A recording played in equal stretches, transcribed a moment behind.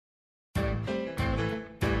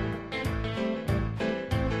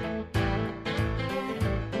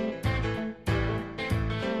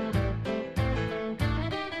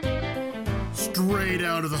Straight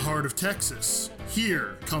out of the heart of Texas,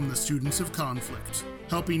 here come the students of conflict,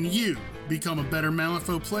 helping you become a better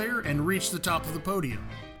Malifaux player and reach the top of the podium,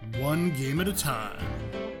 one game at a time.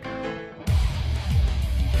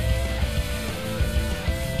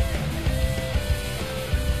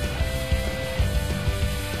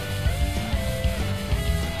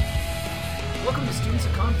 Welcome to Students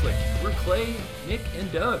of Conflict. We're Clay, Nick,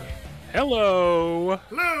 and Doug. Hello!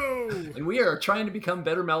 Hello! And we are trying to become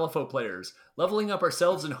better Malifaux players, leveling up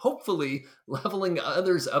ourselves and hopefully leveling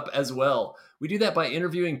others up as well. We do that by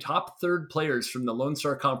interviewing top third players from the Lone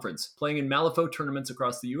Star Conference, playing in Malifaux tournaments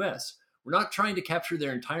across the US. We're not trying to capture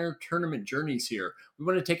their entire tournament journeys here. We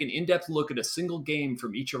want to take an in-depth look at a single game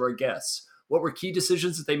from each of our guests. What were key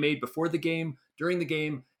decisions that they made before the game, during the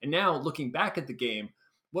game, and now, looking back at the game,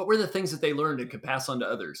 what were the things that they learned and could pass on to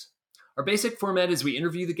others? Our basic format is we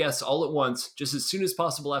interview the guests all at once, just as soon as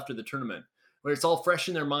possible after the tournament, where it's all fresh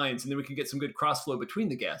in their minds, and then we can get some good crossflow between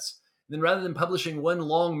the guests. And then rather than publishing one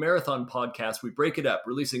long marathon podcast, we break it up,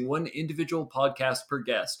 releasing one individual podcast per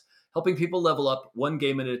guest, helping people level up one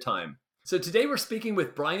game at a time. So today we're speaking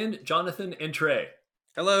with Bryan, Jonathan, and Trey.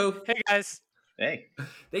 Hello. Hey, guys. Hey.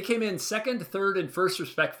 They came in second, third, and first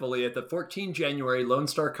respectively at the 14 January Lone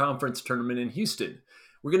Star Conference tournament in Houston.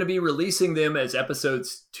 We're going to be releasing them as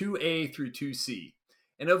episodes 2A through 2C.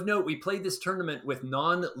 And of note, we played this tournament with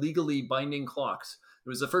non-legally binding clocks. It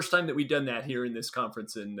was the first time that we'd done that here in this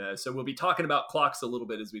conference, and so we'll be talking about clocks a little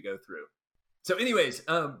bit as we go through. So anyways,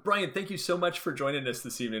 Bryan, thank you so much for joining us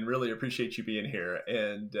this evening. Really appreciate you being here.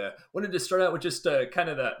 And wanted to start out with just kind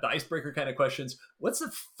of the icebreaker kind of questions. What's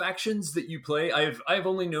the factions that you play? I've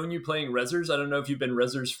only known you playing Rezzers. I don't know if you've been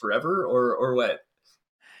Rezzers forever or what.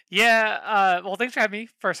 Yeah, well, thanks for having me,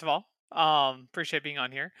 first of all. Appreciate being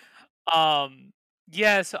on here.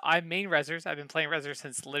 Yeah, so I main Rezzers. I've been playing Rezzers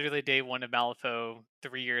since literally day one of Malifaux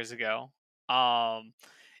 3 years ago. Yeah,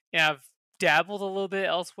 I've dabbled a little bit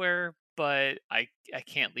elsewhere, but I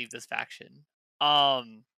can't leave this faction. I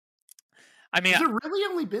mean, Has it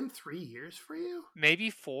really only been 3 years for you? maybe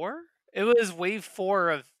 4? It was wave 4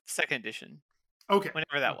 of 2nd edition, Okay.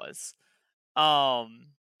 whenever that was. Because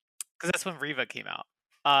that's when Riva came out.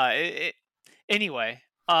 Anyway,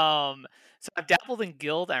 so I've dabbled in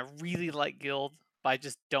Guild. I really like Guild, but I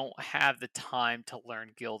just don't have the time to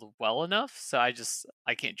learn Guild well enough. So I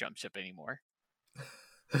can't jump ship anymore.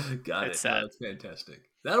 Got It's it. sad. No, that's fantastic.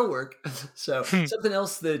 That'll work. So something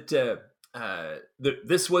else that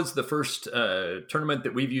this was the first tournament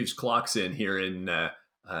that we've used clocks in here in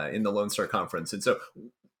the Lone Star Conference, and so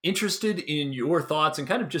interested in your thoughts and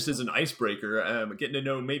kind of just as an icebreaker, getting to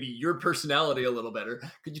know maybe your personality a little better.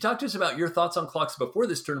 Could you talk to us about your thoughts on clocks before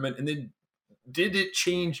this tournament, and then did it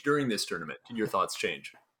change during this tournament? Did your thoughts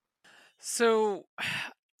change? So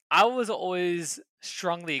I was always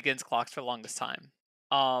strongly against clocks for the longest time.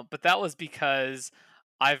 But that was because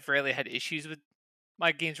I've rarely had issues with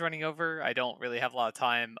my games running over. I don't really have a lot of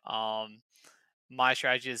time. My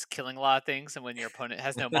strategy is killing a lot of things, and when your opponent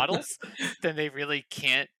has no models, then they really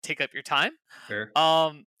can't take up your time. Sure.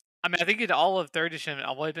 I mean, I think in all of 3rd edition,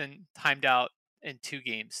 I've only been timed out in 2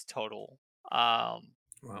 games total. Wow.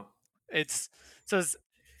 It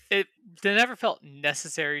never felt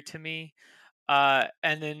necessary to me.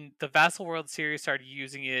 And then the Vassal World series started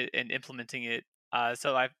using it and implementing it.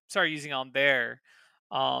 So I started using it on there.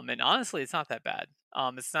 And honestly, it's not that bad.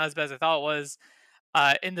 It's not as bad as I thought it was.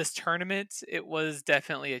 In this tournament, it was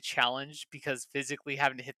definitely a challenge because physically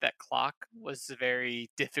having to hit that clock was very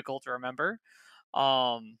difficult to remember.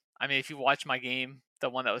 I mean, if you watch my game, the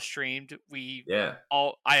one that was streamed,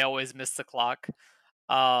 I always missed the clock.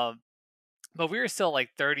 But we were still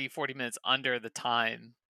like 30, 40 minutes under the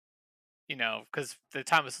time, because the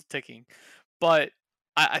time was ticking. But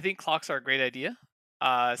I think clocks are a great idea,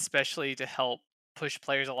 especially to help push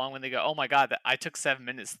players along when they go, oh my God, I took 7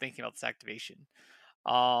 minutes thinking about this activation.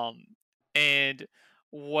 And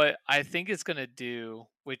what I think it's going to do,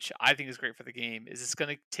 which I think is great for the game, is it's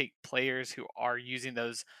going to take players who are using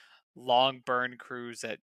those long burn crews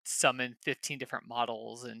that summon 15 different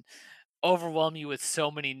models and overwhelm you with so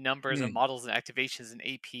many numbers of models and activations and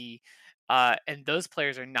AP. And those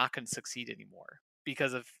players are not going to succeed anymore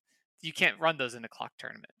because you can't run those in a clock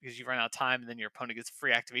tournament because you run out of time and then your opponent gets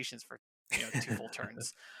free activations for 2 full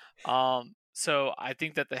turns. So I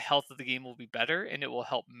think that the health of the game will be better, and it will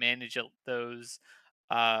help manage those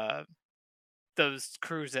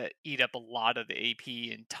crews that eat up a lot of the AP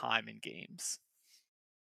and time in games.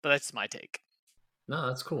 But that's my take. No,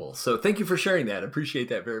 that's cool. So thank you for sharing that. I appreciate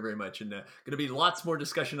that very, very much. And going to be lots more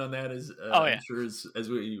discussion on that I'm sure as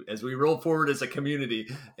we roll forward as a community.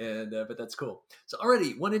 And but that's cool. So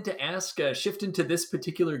already wanted to ask, shift into this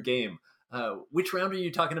particular game. Which round are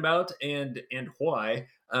you talking about, and why?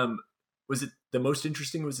 Was it the most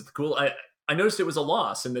interesting? Was it the cool? I noticed it was a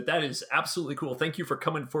loss, and that is absolutely cool. Thank you for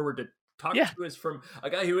coming forward to talk Yeah. to us from a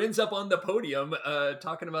guy who ends up on the podium.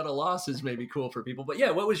 Talking about a loss is maybe cool for people. But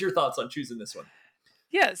yeah, what was your thoughts on choosing this one?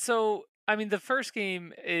 Yeah, so I mean, the first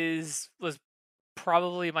game was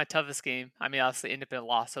probably my toughest game. I mean, obviously, independent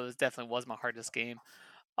loss, so it definitely was my hardest game.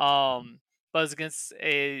 But it was against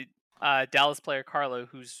a Dallas player, Carlo,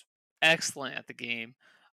 who's excellent at the game.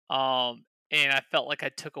 And I felt like I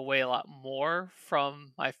took away a lot more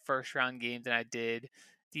from my first round game than I did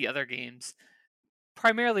the other games.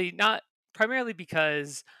 Primarily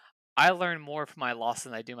because I learn more from my loss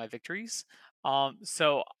than I do my victories.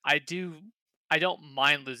 So I don't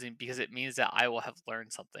mind losing because it means that I will have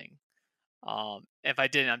learned something. If I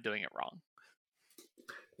didn't, I'm doing it wrong.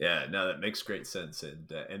 Yeah, no, that makes great sense, and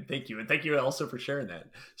thank you also for sharing that.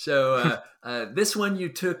 So this one you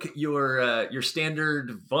took your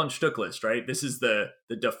standard von Schtook list, right? This is the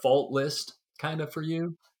default list, kind of for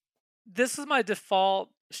you. This is my default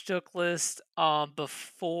Schtook list.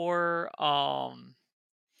 Before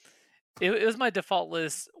it was my default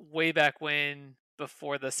list way back when,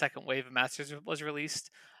 before the second wave of Masters was released.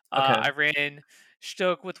 Okay. I ran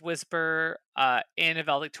Schtook with Whisper, and a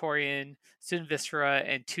Valedictorian, Student Viscera,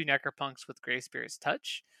 and two Necropunks with Grey Spirit's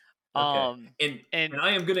Touch. Okay. Um, And and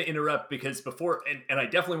I am going to interrupt because before, and I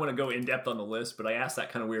definitely want to go in depth on the list, but I asked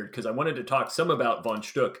that kind of weird because I wanted to talk some about Von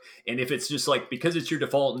Schtook. And if it's just like, because it's your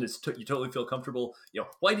default and you totally feel comfortable,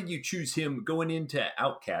 why did you choose him going into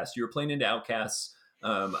Outcast? You were playing into Outcasts.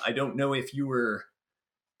 I don't know if you were,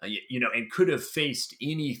 and could have faced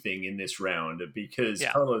anything in this round because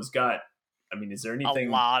yeah, Carlo's got, I mean, is there a anything?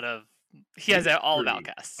 lot of he Maybe has all of Fury.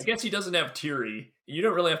 I Outcasts. guess he doesn't have Tiri. You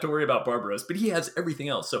don't really have to worry about Barbaros, but he has everything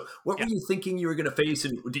else. So, what were Yeah. you thinking you were going to face,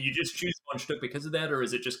 and did you just choose one Schtook because of that, or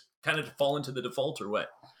is it just kind of fall into the default, or what?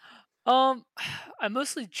 Um, I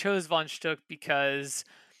mostly chose Von Schtook because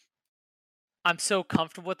I'm so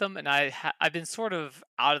comfortable with them, and I've been sort of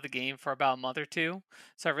out of the game for about a month or two,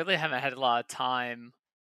 so I really haven't had a lot of time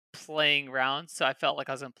playing rounds. So I felt like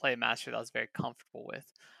I was going to play a master that I was very comfortable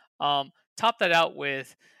with. Top that out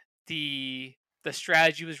with the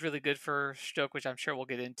strategy was really good for Schtook, which I'm sure we'll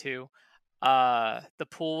get into. The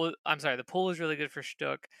pool is really good for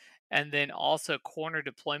Schtook, and then also corner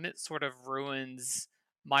deployment sort of ruins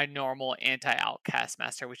my normal anti-outcast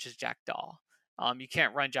master, which is Jackdaw. You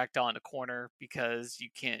can't run Jackdaw in a corner because you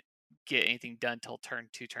can't get anything done till turn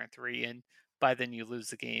 2, turn 3, and by then you lose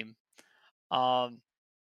the game. Um,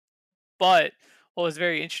 but what was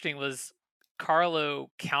very interesting was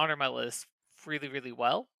Carlo countered my list really, really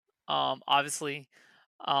well. Obviously,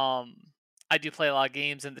 um, I do play a lot of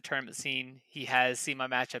games in the tournament scene. He has seen my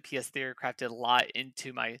matchup. He has theory crafted a lot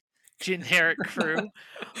into my generic crew.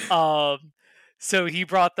 Um, so he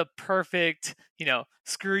brought the perfect,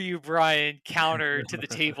 screw you, Bryan counter to the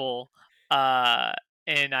table. Uh,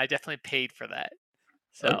 and I definitely paid for that.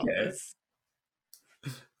 So Okay. it's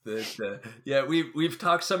Yeah, we've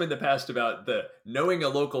talked some in the past about the knowing a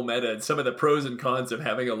local meta and some of the pros and cons of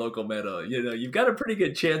having a local meta. You've got a pretty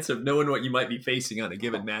good chance of knowing what you might be facing on a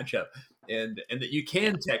given matchup, and that you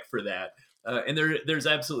yeah. can tech for that. And there's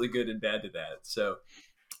absolutely good and bad to that. So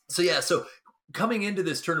yeah, so coming into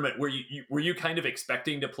this tournament, were you kind of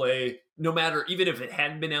expecting to play, no matter, even if it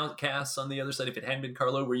hadn't been Outcasts on the other side, if it hadn't been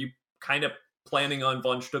Carlo, were you kind of planning on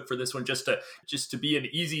Von Schtook for this one, just to be an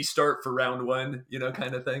easy start for round one,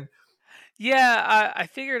 kind of thing? Yeah, I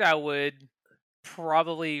figured I would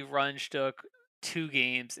probably run Schtook 2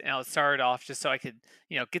 games, and I'll start it off just so I could,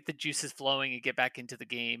 get the juices flowing and get back into the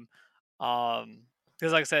game.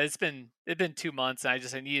 Because like I said, it's been 2 months, and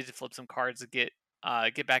I needed to flip some cards to get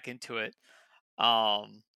back into it.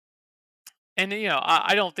 Um, and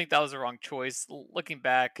I don't think that was the wrong choice. Looking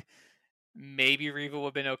back, maybe Riva would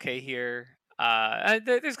have been okay here.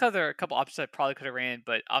 There's a couple options I probably could have ran,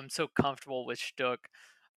 but I'm so comfortable with Schtook.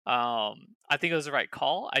 I think it was the right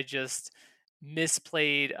call. I just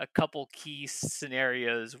misplayed a couple key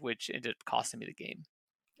scenarios, which ended up costing me the game.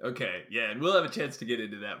 Okay, yeah, and we'll have a chance to get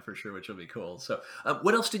into that for sure, which will be cool. So,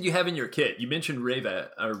 what else did you have in your kit? You mentioned Riva,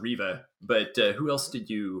 but who else did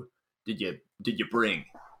you bring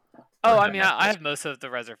Oh, or I have mean, I access have most of the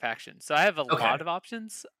reservations, so I have a to? Okay, lot of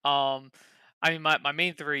options. I mean, my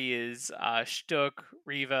main three is Schtook,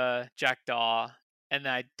 Riva, Jackdaw, and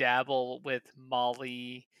then I dabble with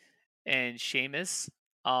Molly and Seamus.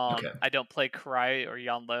 okay, I don't play Karai or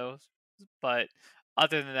Yanlo, but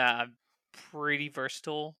other than that, I'm pretty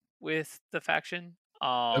versatile with the faction.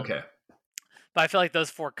 okay. But I feel like those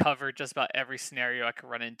four cover just about every scenario I could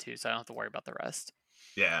run into, so I don't have to worry about the rest.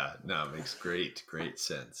 Yeah, no, it makes great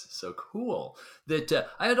sense. So cool. That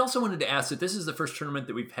I had also wanted to ask that this is the first tournament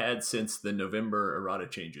that we've had since the November errata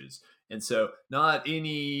changes, and so not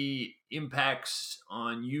any impacts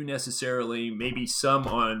on you necessarily. Maybe some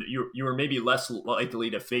on you. You were maybe less likely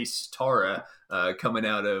to face Tara coming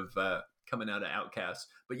out of Outcast.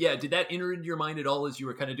 But yeah, did that enter into your mind at all as you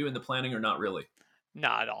were kind of doing the planning, or not really?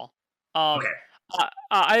 Not at all. Um, Okay.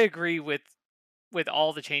 I agree with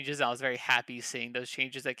all the changes. I was very happy seeing those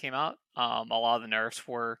changes that came out. A lot of the nerfs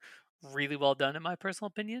were really well done, in my personal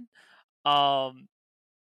opinion. Um,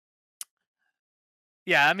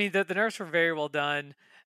 yeah, I mean the nerfs were very well done,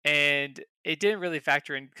 and it didn't really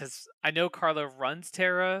factor in because I know Carlo runs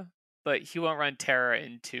Terra, but he won't run Terra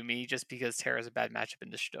into me just because Terra is a bad matchup in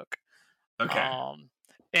the Schtook. Okay. Um,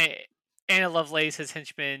 a- Anna Lovelace, his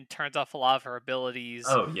henchman, turns off a lot of her abilities.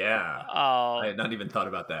 Oh yeah. I Um, had not even thought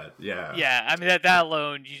about that. Yeah. yeah, I mean that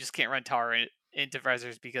alone, you just can't run Tara into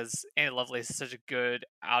Rezzers because Anna Lovelace is such a good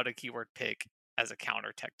out of keyword pick as a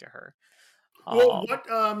counter tech to her. Well,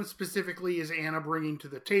 Um, what specifically is Anna bringing to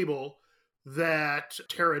the table that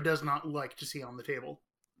Tara does not like to see on the table?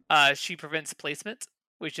 She prevents placement,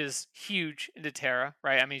 which is huge into Terra,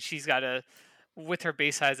 right? I mean, she's got with her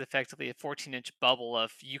base size, effectively a 14-inch bubble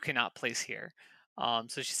of you cannot place here.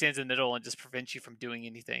 So she stands in the middle and just prevents you from doing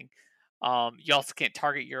anything. You also can't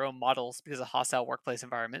target your own models because of hostile workplace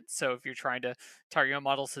environment. So if you're trying to target your own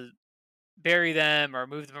models to bury them or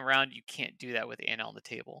move them around, you can't do that with Anna on the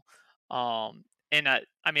table. And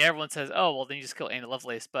I mean, everyone says, "Oh, well, then you just kill Anna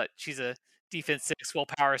Lovelace," but she's a defense 6,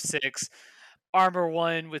 willpower 6, armor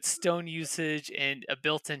 1 with stone usage and a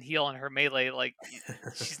built-in heal on her melee. Like,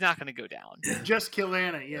 she's not going to go down. Just kill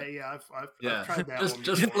Anna. Yeah, yeah. I've Yeah. tried that just one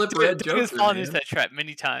just before. flip red Doug has Joker, fallen into man. that trap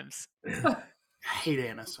many times. I hate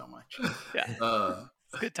Anna so much. Yeah, Uh,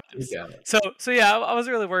 it's good times. yeah. So yeah, I was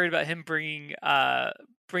really worried about him bringing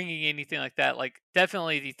anything like that. Like,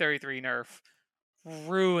 definitely the 33 nerf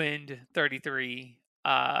ruined 33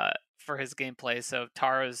 for his gameplay. So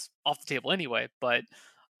Tara's off the table anyway. But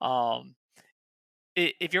um,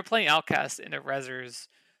 if you're playing Outcast in the Rezzers,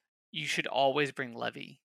 you should always bring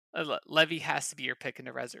Levy. Levy has to be your pick in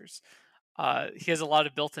the Rezzers. He has a lot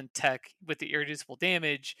of built-in tech with the irreducible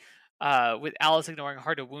damage, with Alice ignoring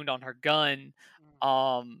hard to wound on her gun,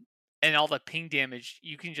 um, and all the ping damage.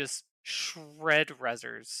 You can just shred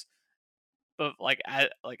Rezzers, but like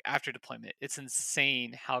after deployment, it's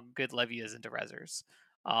insane how good Levy is into Rezzers.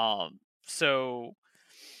 So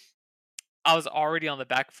I was already on the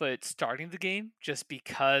back foot starting the game just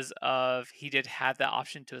because of he did have that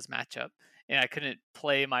option to his matchup, and I couldn't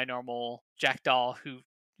play my normal Jackdaw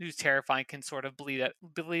who's terrifying, can sort of bleed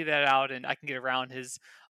that out, and I can get around his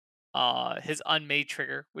unmade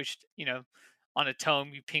trigger, which on a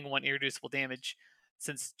tome you ping one irreducible damage.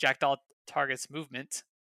 Since Jackdaw targets movement,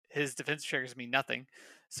 his defense triggers mean nothing.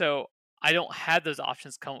 So I don't have those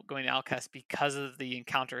options going to Outcast because of the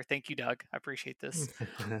encounter. Thank you, Doug. I appreciate this.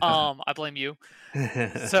 I blame you.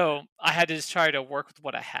 So I had to just try to work with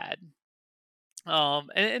what I had.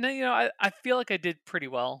 And then, I feel like I did pretty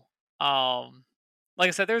well. Like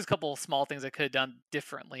I said, there's a couple of small things I could have done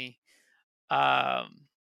differently.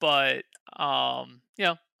 But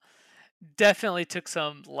definitely took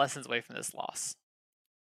some lessons away from this loss.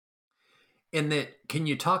 And that, can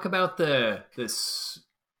you talk about the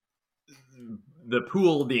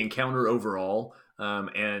pool, the encounter overall,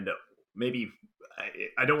 and maybe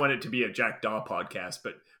I don't want it to be a Jackdaw podcast,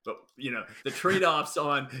 but the trade offs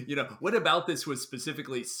on what about this was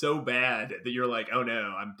specifically so bad that you're like, oh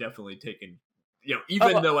no, I'm definitely taking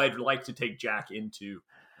even though I'd like to take Jack into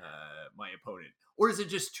my opponent, or is it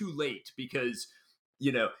just too late because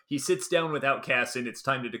he sits down with Outcast and it's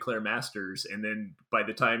time to declare masters, and then by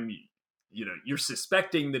the time you're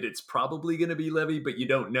suspecting that it's probably going to be Levy, but you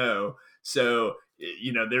don't know. So,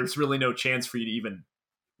 there's really no chance for you to even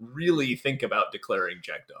really think about declaring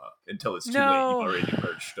Jackdaw until it's too late. You've No. already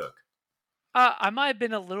declared Schtook. I might have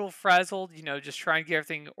been a little frazzled, just trying to get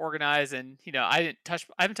everything organized, and I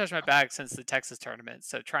haven't touched my bag since the Texas tournament,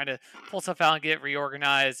 so trying to pull stuff out and get it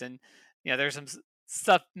reorganized, and there's some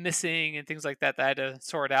stuff missing and things like that I had to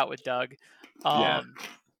sort out with Doug. Yeah.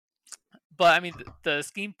 But I mean, the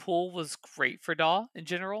scheme pool was great for Daw in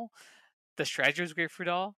general. The strategy was great for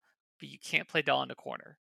Daw, but you can't play Daw in the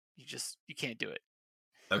corner. You can't do it.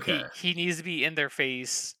 Okay. He needs to be in their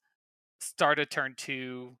face, start a turn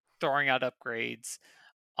 2, throwing out upgrades.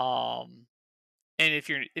 And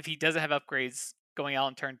if he doesn't have upgrades going out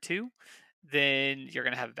on turn 2, then you're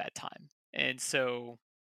gonna have a bad time. And so,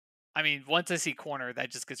 I mean, once I see corner, that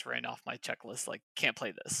just gets written off my checklist. Like, can't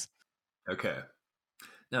play this. Okay.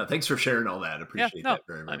 No, thanks for sharing all that. Appreciate No, that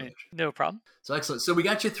very, I very mean, much. no problem. So excellent. So we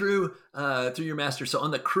got you through your master. So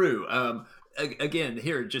on the crew, again,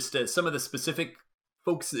 here just some of the specific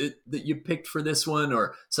folks that you picked for this one,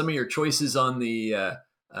 or some of your choices on the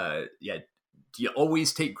do you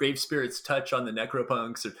always take Grave Spirit's Touch on the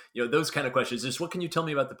Necropunks, or those kind of questions? Just what can you tell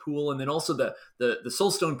me about the pool, and then also the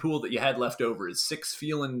Soulstone pool that you had left over? Is 6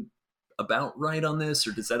 feeling about right on this,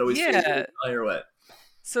 or does that always feel a little high, or what?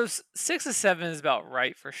 So 6 to 7 is about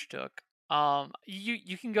right for Schtook.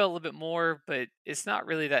 You can go a little bit more, but it's not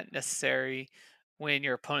really that necessary when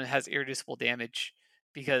your opponent has irreducible damage,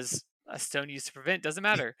 because a stone used to prevent doesn't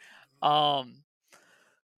matter.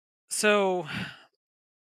 So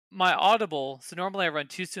my audible. So normally I run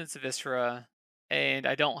 2 Stones of Viscera, and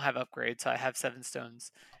I don't have upgrades, so I have 7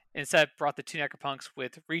 stones. Instead, I brought the 2 Necropunks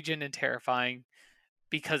with Regen and Terrifying,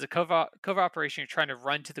 because a cover operation, you're trying to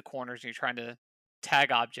run to the corners and you're trying to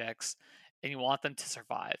tag objects, and you want them to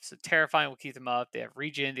survive. So Terrifying will keep them up. They have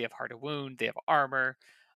Regen, they have Heart of Wound, they have armor.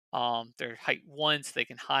 They're height 1, so they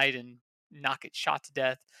can hide and not get shot to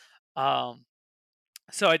death.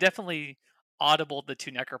 So I definitely audibled the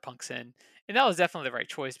 2 Necropunks in, and that was definitely the right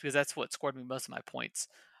choice because that's what scored me most of my points.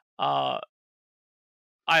 I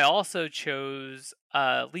also chose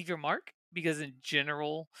Leave Your Mark because in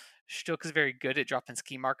general, Schtook is very good at dropping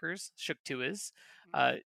ski markers. Schtook 2 is.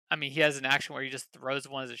 I mean, he has an action where he just throws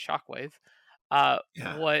one as a shockwave.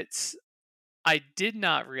 What I did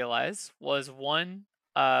not realize was one,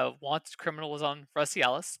 Wanted Criminal was on Rusty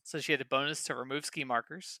Alice, so she had a bonus to remove ski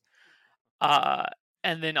markers.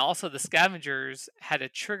 And then also the Scavengers had a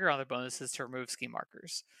trigger on their bonuses to remove ski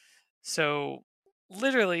markers. So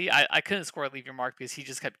literally, I couldn't score Leave Your Mark because he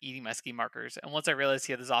just kept eating my ski markers. And once I realized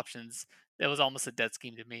he had those options, it was almost a dead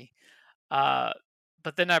scheme to me.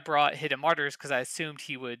 But then I brought Hidden Martyrs because I assumed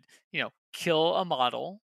he would, kill a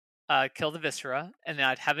model, kill the Viscera, and then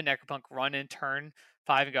I'd have a Necropunk run in turn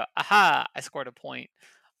 5 and go, aha, I scored a point.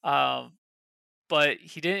 But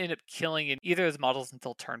he didn't end up killing in either of his models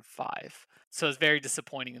until turn 5. So it's very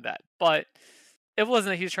disappointing in that. But it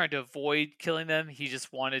wasn't that he was trying to avoid killing them. He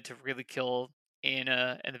just wanted to really kill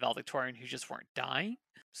Anna and the Valedictorian, who just weren't dying.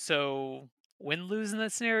 So win-lose in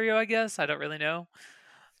that scenario, I guess. I don't really know.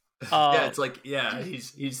 It's like,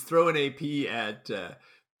 he's throwing AP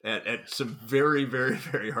at some very, very,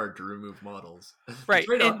 very hard to remove models. Right.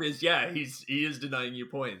 The trade-off is, he is denying you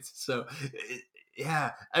points. So,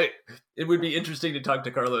 it would be interesting to talk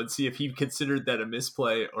to Carlo and see if he considered that a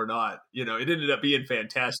misplay or not. It ended up being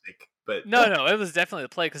fantastic. But no, it was definitely the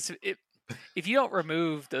play, because if you don't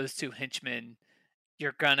remove those 2 henchmen,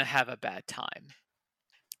 you're gonna have a bad time.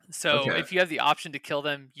 So if you have the option to kill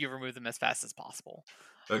them, you remove them as fast as possible.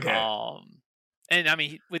 Okay. And I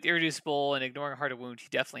mean, with Irreducible and ignoring Heart of Wound, he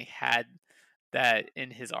definitely had that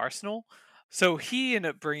in his arsenal. So he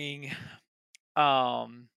ended up bringing,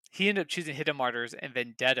 he ended up choosing Hidden Martyrs and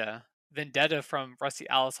Vendetta. Vendetta from Rusty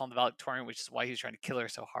Alice on the Valedictorian, which is why he was trying to kill her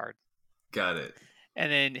so hard. Got it.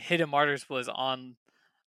 And then Hidden Martyrs was on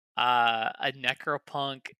a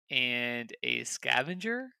Necropunk and a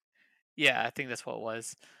Scavenger. Yeah, I think that's what it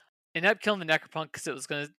was. Ended up killing the Necropunk because it was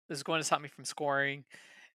going to stop me from scoring.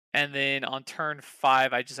 And then on turn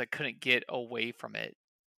 5, I couldn't get away from it.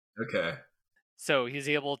 Okay. So he was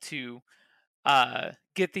able to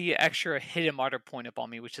get the extra Hidden Martyr point up on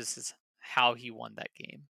me, which is how he won that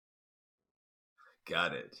game.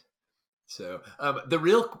 Got it. So the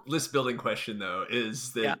real list building question, though,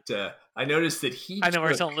 is that I noticed that I know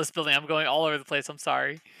we're still in list building. I'm going all over the place. I'm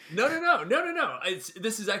sorry. No.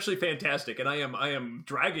 This is actually fantastic, and I am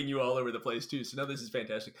dragging you all over the place too. So no, this is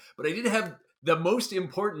fantastic. But I did have the most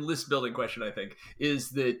important list building question. I think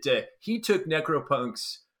is that he took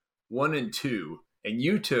Necropunks 1 and 2, and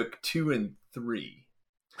you took 2 and 3.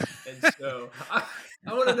 And so I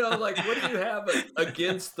want to know, what do you have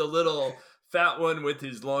against the little fat one with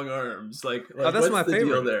his long arms? That's what's my favorite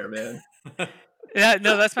deal there, man? Yeah,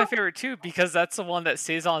 no, that's my favorite too, because that's the one that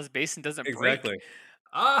stays on his base and doesn't break.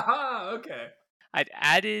 Aha, okay. I'd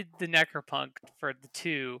added the Necropunk for the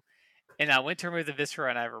 2, and I went to remove the Viscera,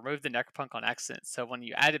 and I removed the Necropunk on accident. So when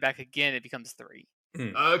you add it back again, it becomes 3.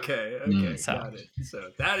 Okay, got it.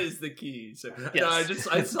 So that is the key. So yes.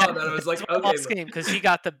 No, I saw that. I was like, okay, lost game because he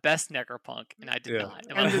got the best Necropunk, and I did not.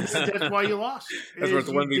 And that's why you lost. You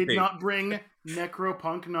did not bring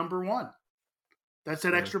Necropunk number 1. That's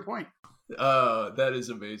an extra point. Oh, that is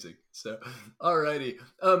amazing. So, alrighty.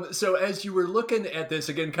 So as you were looking at this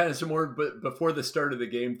again, kind of some more, but before the start of the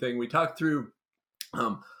game thing, we talked through,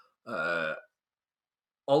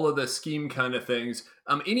 all of the scheme kind of things.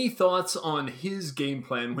 Any thoughts on his game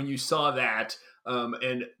plan when you saw that?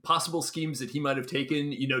 and possible schemes that he might have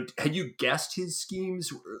taken. Had you guessed his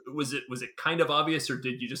schemes? Was it kind of obvious, or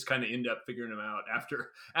did you just kind of end up figuring them out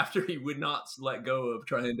after he would not let go of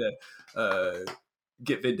trying to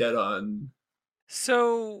get Vendetta on?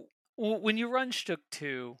 So when you run Schtook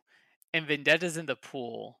 2 and Vendetta's in the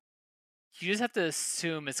pool, you just have to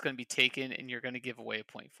assume it's going to be taken and you're going to give away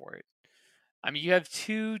a point for it. I mean, you have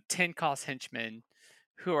two 10-cost henchmen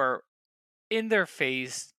who are in their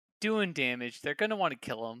face doing damage. They're going to want to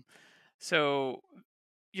kill him. So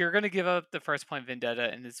you're going to give up the first point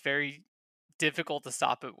Vendetta, and it's very difficult to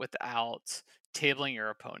stop it without tabling your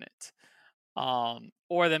opponent.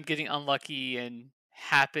 Or them getting unlucky and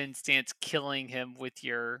happenstance killing him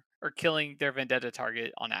or killing their Vendetta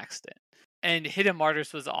target on accident. And Hidden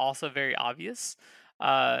Martyrs was also very obvious.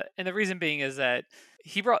 And the reason being is that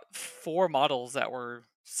he brought 4 models that were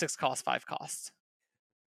 6 cost, 5 cost.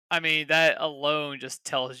 I mean, that alone just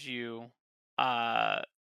tells you that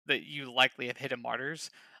you likely have Hidden Martyrs.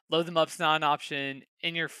 Load them up's not an option.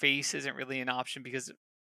 In your face isn't really an option because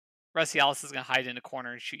Rusty Alice is going to hide in a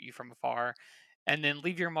corner and shoot you from afar. And then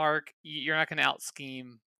leave your mark. You're not going to out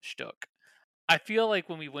scheme Schtook. I feel like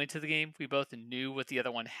when we went to the game, we both knew what the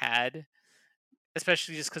other one had,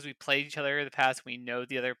 especially just because we played each other in the past. We know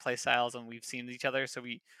the other play styles and we've seen each other, so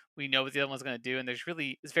we know what the other one's going to do. And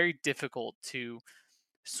it's very difficult to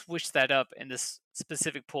switch that up in this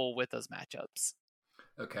specific pool with those matchups.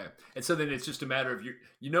 Okay. And so then it's just a matter of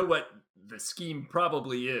you know what the scheme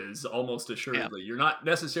probably is, almost assuredly. Yeah. You're not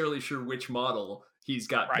necessarily sure which model he's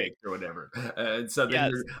got picked or whatever. And so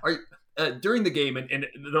then during the game, and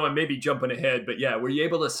though I may be jumping ahead, but yeah, were you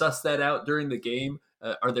able to suss that out during the game?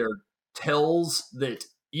 Are there tells that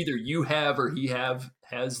either you have or he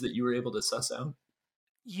has that you were able to suss out?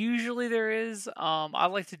 Usually there is. I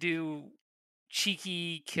like to do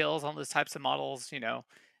cheeky kills on those types of models,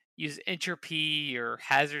 use entropy or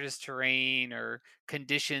hazardous terrain or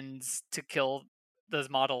conditions to kill those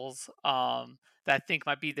models that I think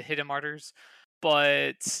might be the Hidden Martyrs.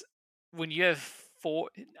 But when you have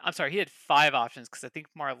he had 5 options because I think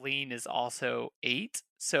Marlene is also 8.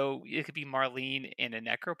 So it could be Marlene and a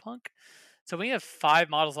Necropunk. So when you have 5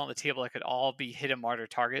 models on the table that could all be Hidden Martyr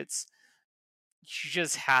targets, you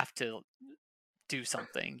just have to do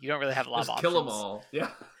something. You don't really have a lot of options. Kill them all. Yeah.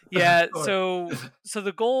 Yeah. So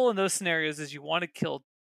the goal in those scenarios is you want to kill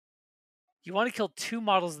 2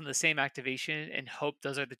 models in the same activation and hope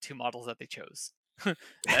those are the 2 models that they chose.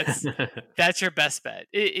 That's your best bet.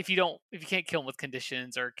 If you can't kill them with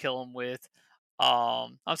conditions or kill them with,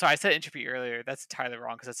 I'm sorry, I said entropy earlier. That's entirely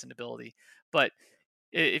wrong because that's an ability. But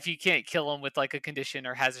if you can't kill them with like a condition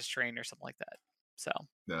or hazardous terrain or something like that, so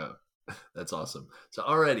no. That's awesome. So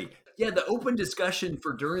already, the open discussion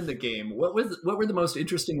for during the game. What were the most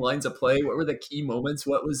interesting lines of play? What were the key moments?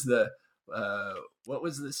 What was the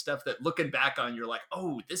stuff that looking back on you're like,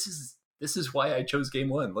 oh, this is why I chose game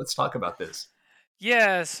 1. Let's talk about this.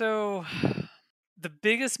 Yeah. So the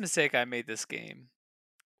biggest mistake I made this game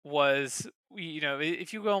was,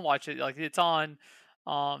 if you go and watch it, like it's on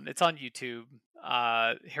YouTube,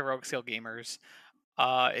 Heroic Scale Gamers.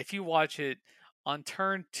 If you watch it on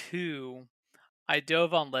turn 2, I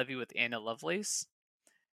dove on Levy with Anna Lovelace,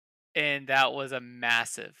 and that was a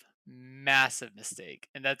massive, massive mistake.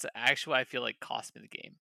 And that's actually what I feel like cost me the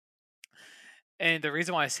game. And the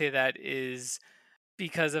reason why I say that is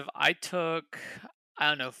because I took, I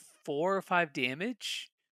don't know, 4 or 5 damage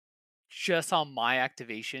just on my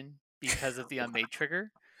activation because of the unmade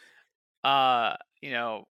trigger.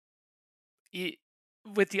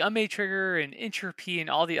 With the unmade trigger and entropy and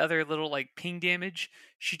all the other little like ping damage,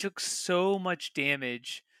 she took so much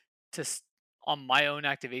damage on my own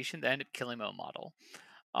activation that ended up killing my own model.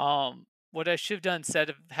 What I should have done instead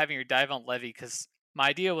of having her dive on Levy, because my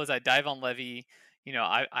idea was I dive on Levy,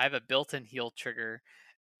 I have a built-in heal trigger,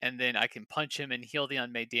 and then I can punch him and heal the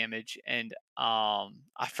unmade damage. And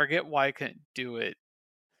I forget why I couldn't do it.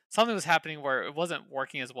 Something was happening where it wasn't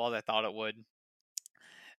working as well as I thought it would.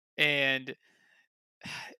 And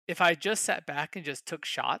if I just sat back and just took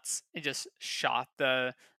shots and just shot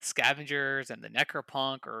the scavengers and the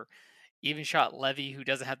Necropunk, or even shot Levy, who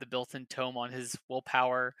doesn't have the built-in tome on his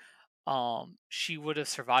willpower, she would have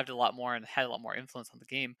survived a lot more and had a lot more influence on the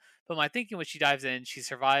game. But my thinking when she dives in, she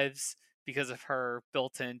survives because of her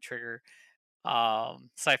built-in trigger,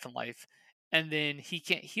 Siphon Life, and then he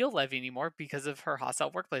can't heal Levy anymore because of her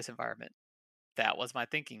hostile workplace environment. That was my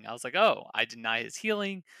thinking. I was like, oh, I deny his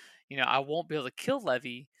healing. I won't be able to kill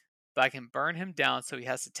Levy, but I can burn him down so he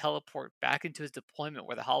has to teleport back into his deployment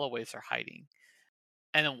where the hollow waves are hiding.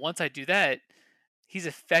 And then once I do that, he's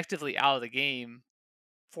effectively out of the game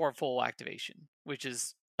for full activation, which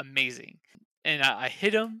is amazing. and I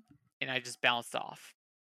hit him, and I just bounced off.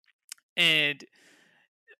 And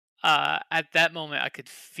at that moment, I could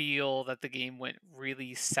feel that the game went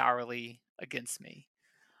really sourly against me.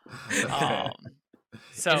 Okay.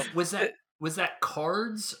 So And was that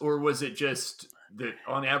cards, or was it just that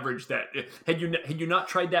on average that had you not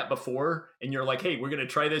tried that before and you're like, hey, we're gonna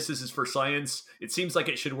try this. This is for science. It seems like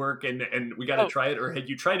it should work, and we got to oh, try it. Or had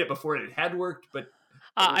you tried it before and it had worked, but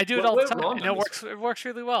I do it what all the went time, wrong and on it this works. It works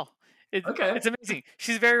really well. Okay. It's amazing.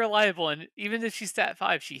 She's very reliable, and even if she's stat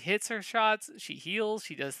 5, she hits her shots. She heals.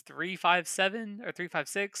 She does 3-5-7 or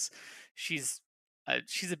 3-5-6. She's a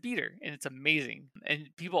beater, and it's amazing. And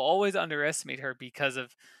people always underestimate her because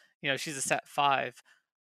of, she's a stat 5.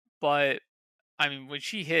 But I mean, when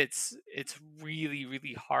she hits, it's really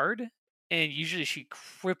really hard, and usually she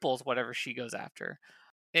cripples whatever she goes after.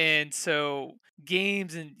 And so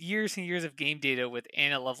games and years of game data with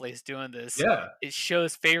Anna Lovelace doing this, Yeah. it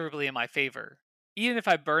shows favorably in my favor. Even if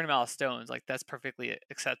I burn him out of stones, like that's perfectly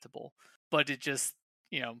acceptable. But it just,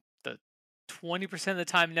 the 20% of the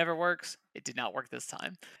time never works. It did not work this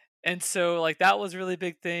time. And so like that was a really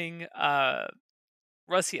big thing.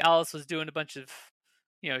 Rusty Alice was doing a bunch of,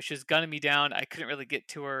 she was gunning me down. I couldn't really get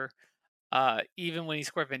to her. Even when he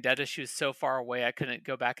scored Vendetta, she was so far away I couldn't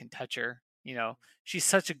go back and touch her. She's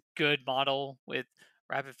such a good model with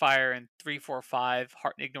rapid fire and 3-4-5,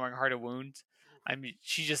 ignoring Heart of Wounds. I mean,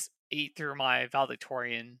 she just ate through my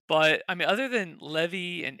valedictorian. But I mean, other than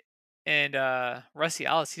Levy and Rusty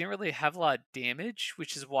Alice, he didn't really have a lot of damage,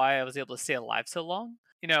 which is why I was able to stay alive so long.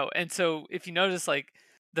 And so if you notice, like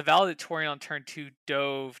the valedictorian on turn 2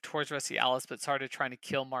 dove towards Rusty Alice, but started trying to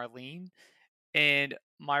kill Marlene. And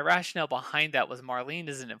my rationale behind that was Marlene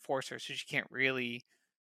is an enforcer, so she can't really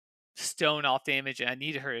stone off damage, and I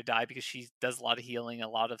needed her to die because she does a lot of healing, a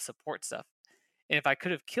lot of support stuff. And if I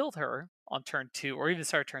could have killed her on turn 2 or even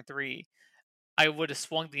started turn 3, I would have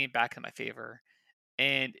swung the game back in my favor.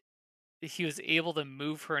 And he was able to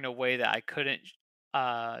move her in a way that I couldn't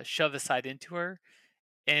shove aside into her,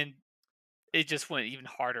 and it just went even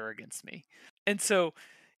harder against me. And so,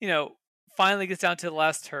 finally gets down to the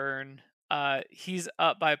last turn. He's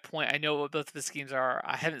up by a point. I know what both of his schemes are.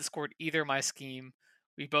 I haven't scored either of my scheme.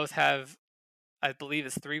 We both have, I believe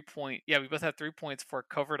it's 3 point. Yeah, we both have 3 points for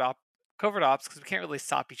covert ops because we can't really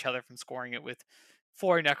stop each other from scoring it with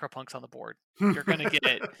 4 necropunks on the board. You're gonna get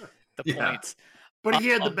the Yeah. points. But he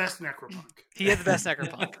had the best necropunk. He had the best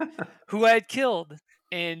necropunk, who I had killed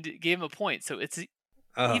and gave him a point. So it's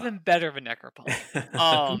even better of a necropunk.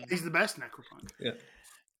 He's the best necropunk. Yeah.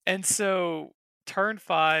 And so turn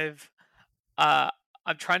 5,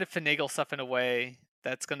 I'm trying to finagle stuff in a way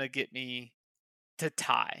that's gonna get me to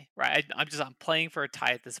tie. Right, I'm playing for a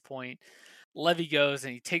tie at this point. Levy goes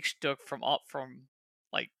and he takes Schtook from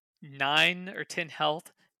like 9 or 10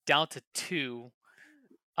 health down to 2,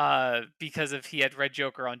 because he had Red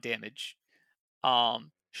Joker on damage.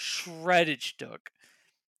 Shredded Schtook,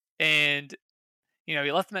 and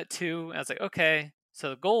he left him at 2. And I was like, okay. So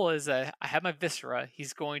the goal is that I have my Viscera.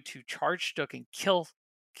 He's going to charge Schtook and kill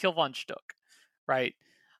Von Schtook, right?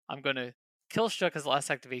 I'm going to kill Schtook as the last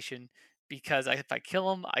activation because if I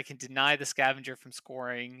kill him, I can deny the Scavenger from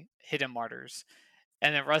scoring Hidden Martyrs.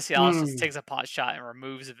 And then Rusty Alice just takes a pot shot and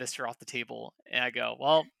removes a Viscera off the table. And I go,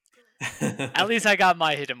 well, at least I got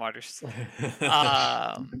my Hidden Martyrs.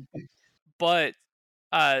 But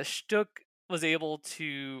Schtook was able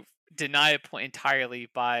to deny a point entirely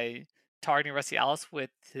by targeting Rusty Alice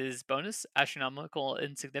with his bonus, Astronomical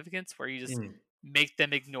Insignificance, where you just make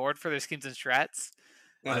them ignored for their schemes and strats.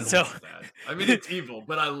 I love that. I mean, it's evil,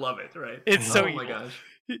 but I love it, right? It's so evil. My gosh.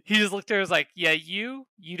 He just looked there and was like, yeah, you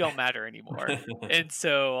don't matter anymore. And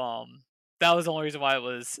so that was the only reason why it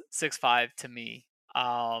was 6-5 to me.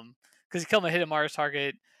 Because he killed my Hidden Mars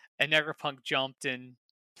target, and Necropunk jumped and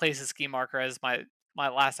placed a scheme marker as my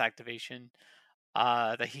last activation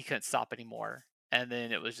that he couldn't stop anymore. And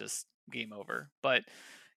then it was just game over. But,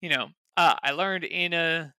 I learned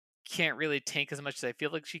Anna can't really tank as much as I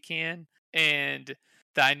feel like she can. And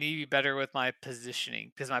that I need to be better with my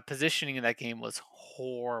positioning, because my positioning in that game was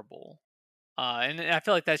horrible. And I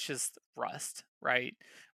feel like that's just rust, right?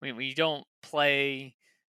 When you don't play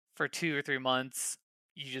for 2 or 3 months,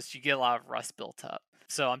 you get a lot of rust built up.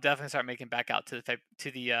 So I'm definitely start making back out to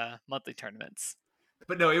the monthly tournaments.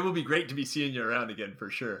 But no, it will be great to be seeing you around again for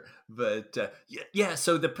sure. But yeah.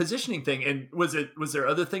 So the positioning thing, and was there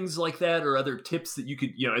other things like that, or other tips that you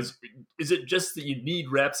could, is it just that you need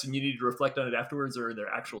reps and you need to reflect on it afterwards, or are there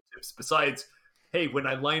actual tips besides, hey, when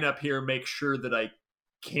I line up here, make sure that I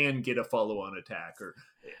can get a follow-on attack? Or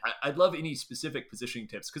I'd love any specific positioning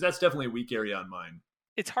tips, because that's definitely a weak area on mine.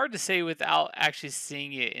 it's hard to say without actually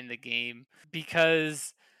seeing it in the game,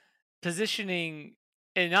 because positioning,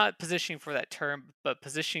 and not positioning for that turn, but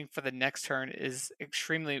positioning for the next turn is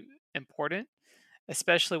extremely important,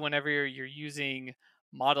 especially whenever you're using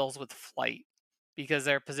models with flight, because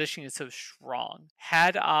their positioning is so strong.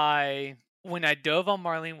 When I dove on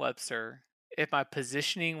Marlene Webster, if my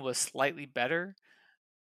positioning was slightly better,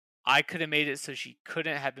 I could have made it so she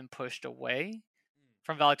couldn't have been pushed away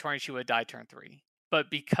from valedictorian. She would have died turn 3. But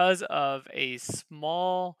because of a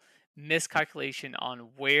small miscalculation on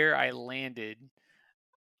where I landed,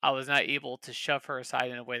 I was not able to shove her aside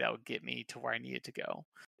in a way that would get me to where I needed to go.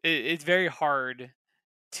 It's very hard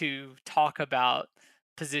to talk about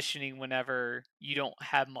positioning whenever you don't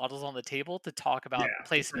have models on the table to talk Yeah, about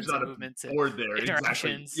there's placements not and a movements and board there. Exactly.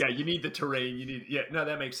 interactions. Yeah, you need the terrain. Yeah, no,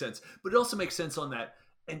 that makes sense. But it also makes sense on that.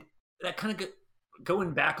 And that kind of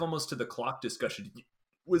going back almost to the clock discussion.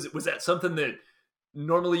 Was that something that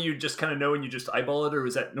normally you just kind of know and you just eyeball it, or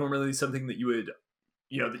was that normally something that you would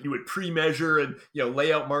that you would pre-measure and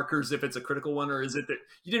lay out markers if it's a critical one, or is it that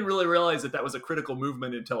you didn't really realize that was a critical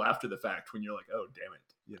movement until after the fact when you're like, oh damn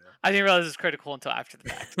it. I didn't realize it was critical until after the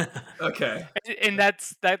fact. Okay. And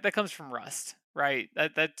that comes from rust, right?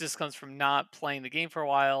 That just comes from not playing the game for a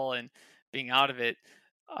while and being out of it.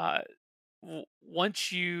 Uh,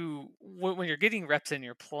 Once when you're getting reps in,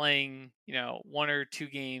 you're playing, 1 or 2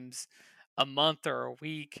 games a month or a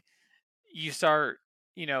week, you start,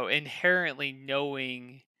 inherently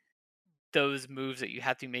knowing those moves that you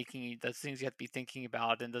have to be making, those things you have to be thinking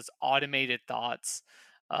about, and those automated thoughts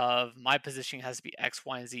of my positioning has to be X,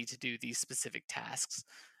 Y, and Z to do these specific tasks.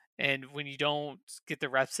 And when you don't get the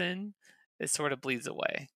reps in, it sort of bleeds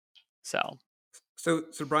away. So So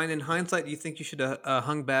Brian, in hindsight, do you think you should have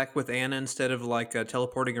hung back with Anna instead of like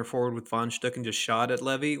teleporting her forward with Von Schtook and just shot at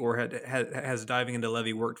Levy, or has diving into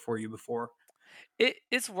Levy worked for you before?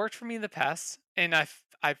 it's worked for me in the past, and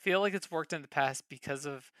I feel like it's worked in the past because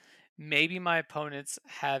of maybe my opponents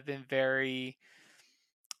have been very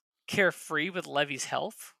carefree with Levy's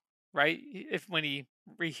health, right? If when he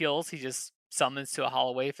reheals, he just summons to a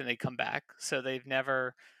hollow wave and they come back. So they've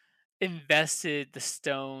never invested the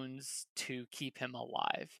stones to keep him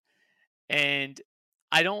alive. And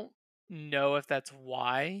I don't know if that's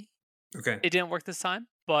why Okay. it didn't work this time,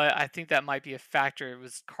 but I think that might be a factor. It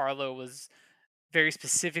was Carlo was very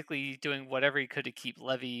specifically doing whatever he could to keep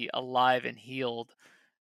Levy alive and healed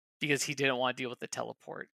because he didn't want to deal with the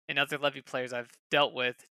teleport. And other Levy players I've dealt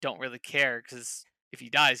with don't really care because if he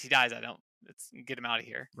dies, he dies. Let's get him out of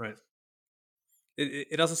here. Right.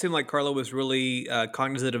 It also seemed like Carlo was really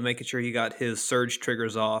cognizant of making sure he got his surge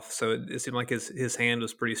triggers off. So it seemed like his hand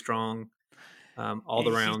was pretty strong all the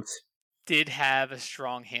He rounds. did have a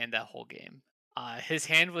strong hand that whole game. His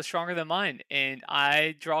hand was stronger than mine, and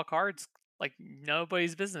I draw cards like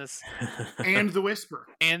nobody's business. And the Whisper.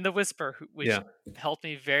 And the Whisper, which Yeah. helped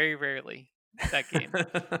me very rarely that game.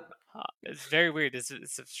 It's very weird. It's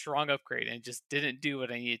a strong upgrade, and it just didn't do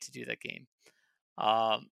what I needed to do that game.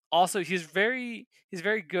 Also, he's very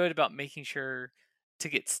good about making sure to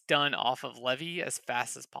get stun off of Levy as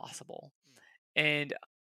fast as possible. And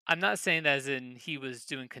I'm not saying that as in he was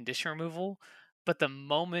doing condition removal, but the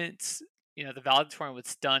moment the valedictorian would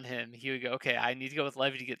stun him, he would go, "Okay, I need to go with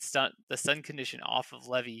Levy to get the stun condition off of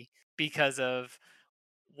Levy," because of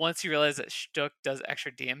once you realize that Schtook does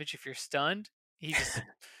extra damage if you're stunned, he just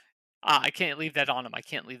I can't leave that on him. I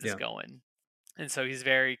can't leave this Yeah. going. And so he's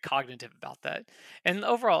very cognitive about that. And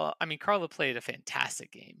overall, I mean, Carlo played a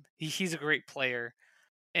fantastic game. He's a great player,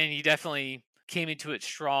 and he definitely came into it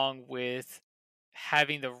strong with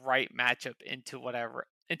having the right matchup into what I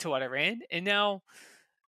ran. And now,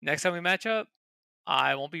 next time we match up,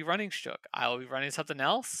 I won't be running Schtook. I will be running something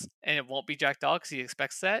else, and it won't be Jack Dog because he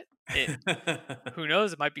expects that. Who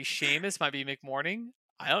knows? It might be Seamus, might be McMorning.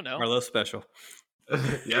 I don't know. Carlo special.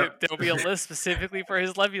 Yep. There'll be a list specifically for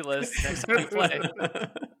his Levy list next time we play.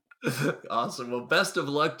 Awesome. Well, best of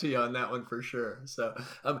luck to you on that one for sure. So,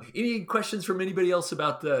 any questions from anybody else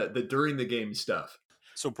about the during the game stuff?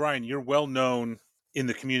 So, Bryan, you're well known in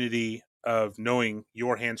the community of knowing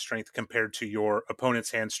your hand strength compared to your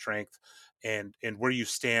opponent's hand strength, and where you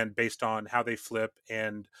stand based on how they flip,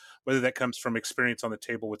 and whether that comes from experience on the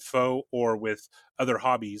table with foe or with other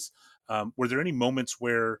hobbies. Were there any moments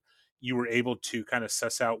where you were able to kind of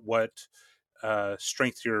suss out what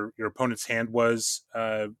strength your opponent's hand was,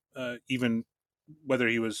 even whether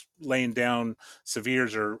he was laying down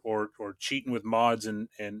severes or cheating with mods and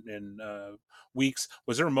weeks?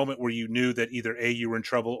 Was there a moment where you knew that either A, you were in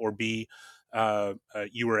trouble, or B,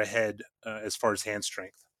 you were ahead as far as hand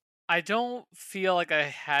strength? I don't feel like I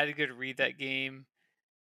had a good read that game,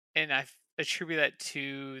 and attribute that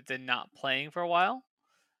to the not playing for a while.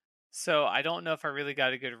 So I don't know if I really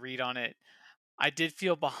got a good read on it. I did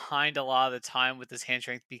feel behind a lot of the time with his hand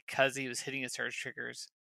strength because he was hitting his surge triggers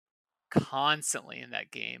constantly in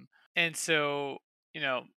that game. And so, you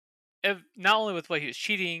know, not only with what he was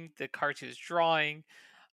cheating, the cards he was drawing,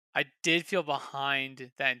 I did feel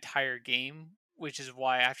behind that entire game, which is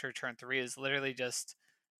why after turn 3 is literally just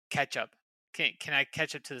catch up. Can I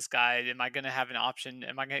catch up to this guy? Am I going to have an option?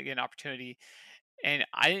 Am I going to get an opportunity? And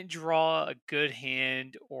I didn't draw a good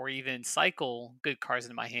hand or even cycle good cards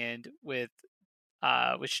into my hand with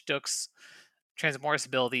Schtook's Transmortis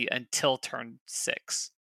ability until turn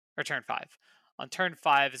 6 or turn 5. On turn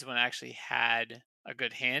 5 is when I actually had a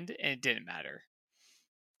good hand, and it didn't matter.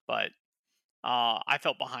 But I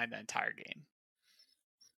felt behind the entire game.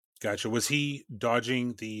 Gotcha. Was he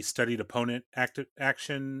dodging the studied opponent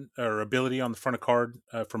action or ability on the front of card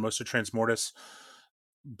for most of Transmortis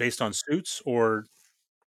based on suits, or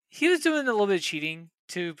He was doing a little bit of cheating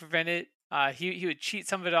to prevent it. He would cheat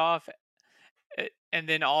some of it off, and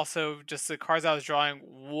then also just the cards I was drawing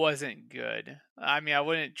wasn't good. I mean, I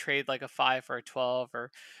wouldn't trade like a 5 for a 12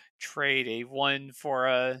 or trade a 1 for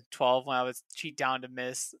a 12 when I was cheat down to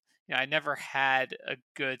miss. I never had a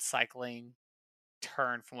good cycling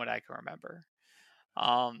turn from what I can remember.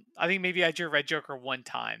 I think maybe I drew Red Joker one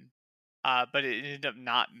time, but it ended up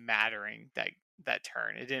not mattering that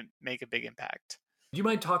turn. It didn't make a big impact. Do you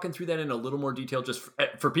mind talking through that in a little more detail, just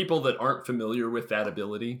for people that aren't familiar with that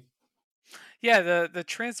ability? Yeah, the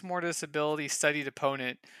Transmortis ability studied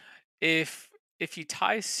opponent. If you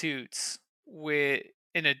tie suits with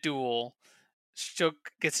in a duel, Schtook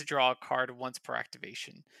gets to draw a card once per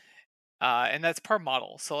activation. And that's per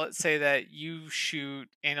model. So let's say that you shoot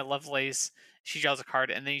Anna Lovelace, she draws a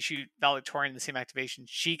card, and then you shoot Valedictorian in the same activation.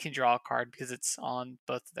 She can draw a card because it's on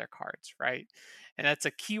both of their cards, right? And that's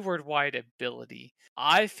a keyword-wide ability.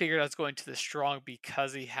 I figured I was going to the strong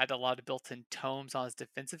because he had a lot of built-in tomes on his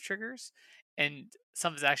defensive triggers, and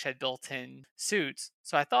some of his actually had built-in suits.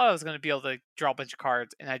 So I thought I was going to be able to draw a bunch of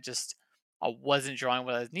cards, and I wasn't drawing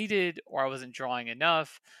what I needed, or I wasn't drawing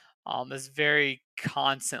enough. Is very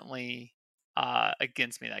constantly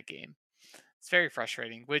against me that game. It's very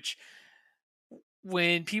frustrating. Which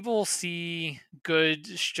when people see good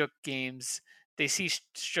Schtook games, they see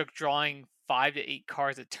Schtook drawing 5 to 8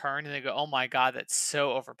 cards a turn, and they go, "Oh my god, that's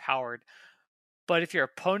so overpowered." But if your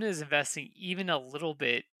opponent is investing even a little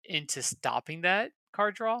bit into stopping that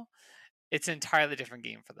card draw, it's an entirely different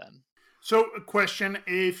game for them. So, a question: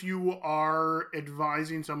 if you are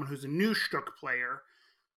advising someone who's a new Schtook player,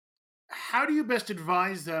 how do you best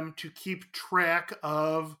advise them to keep track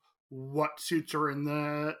of what suits are in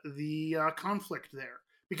the conflict there?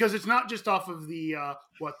 Because it's not just off of the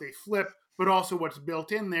what they flip, but also what's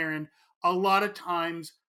built in there. And a lot of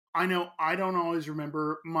times, I know I don't always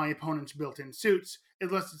remember my opponent's built-in suits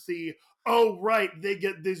unless it's they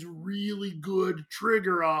get this really good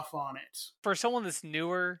trigger off on it. For someone that's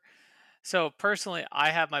newer, so personally,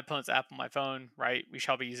 I have my opponent's app on my phone, right? We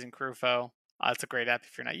shall be using Crufo. It's a great app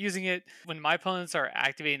if you're not using it. When my opponents are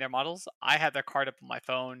activating their models, I have their card up on my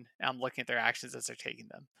phone, and I'm looking at their actions as they're taking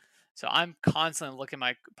them. So I'm constantly looking at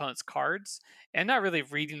my opponent's cards and not really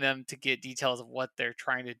reading them to get details of what they're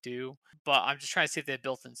trying to do, but I'm just trying to see if they have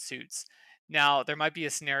built-in suits. Now, there might be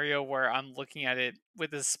a scenario where I'm looking at it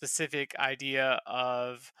with a specific idea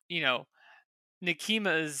of,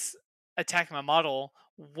 Nikima's attacking my model.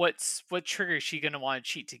 What trigger is she going to want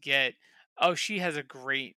to cheat to get? Oh, she has a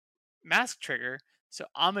great mask trigger, so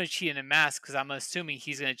I'm going to cheat in a mask because I'm assuming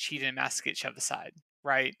he's going to cheat in a mask to get shoved aside,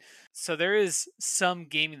 right? So there is some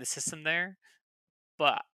gaming the system there,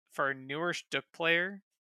 but for a newer Schtook player,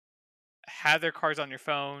 have their cards on your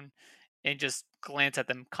phone and just glance at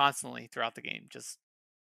them constantly throughout the game. Just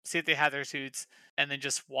see if they have their suits, and then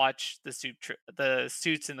just watch the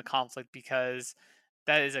suits in the conflict, because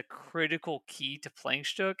that is a critical key to playing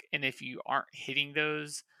Schtook. And if you aren't hitting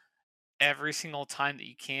those every single time that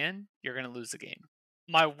you can, you're going to lose the game.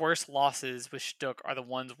 My worst losses with Schtook are the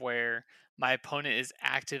ones where my opponent is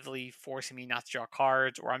actively forcing me not to draw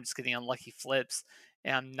cards, or I'm just getting unlucky flips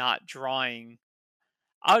and I'm not drawing.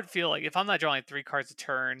 I would feel like if I'm not drawing 3 cards a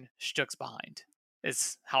turn, Schtook's behind.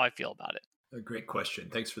 Is how I feel about it. A great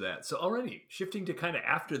question. Thanks for that. So already shifting to kind of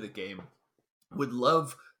after the game, would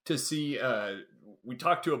love to see, we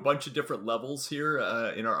talked to a bunch of different levels here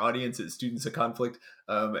in our audience as students of conflict.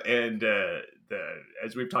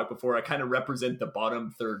 As we've talked before, I kind of represent the bottom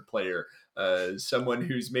third player, someone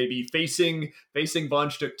who's maybe facing Von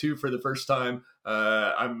Schtook 2 for the first time.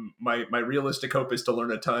 My realistic hope is to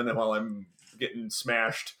learn a ton while I'm getting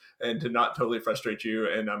smashed and to not totally frustrate you.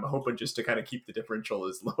 And I'm hoping just to kind of keep the differential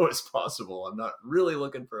as low as possible. I'm not really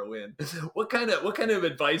looking for a win. What kind of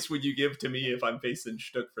advice would you give to me if I'm facing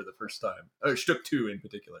Schtook for the first time, or Schtook 2 in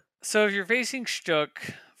particular? So if you're facing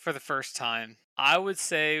Schtook for the first time, I would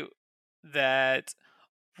say that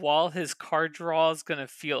while his card draw is going to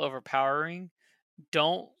feel overpowering,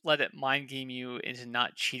 don't let it mind game you into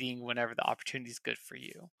not cheating whenever the opportunity is good for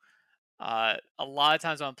you. A lot of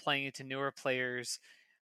times when I'm playing into newer players,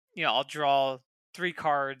 I'll draw 3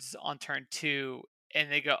 cards on turn 2,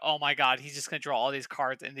 and they go, "Oh my god, he's just going to draw all these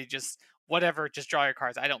cards," and they just whatever, just draw your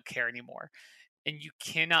cards. I don't care anymore. And you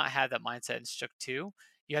cannot have that mindset in Shook 2.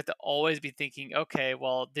 You have to always be thinking, okay,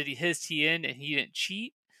 well, did he his T in and he didn't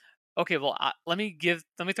cheat? Okay, well, let me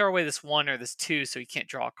throw away this 1 or this 2 so he can't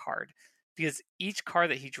draw a card, because each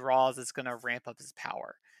card that he draws is going to ramp up his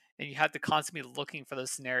power, and you have to constantly be looking for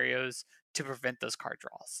those scenarios to prevent those card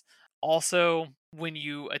draws. Also, when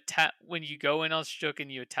you go in on Shook and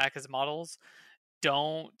you attack his models,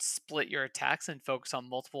 don't split your attacks and focus on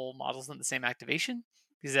multiple models in the same activation,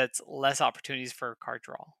 because that's less opportunities for card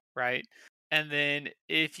draw, right? And then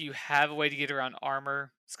if you have a way to get around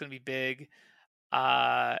armor, it's going to be big.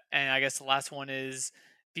 And I guess the last one is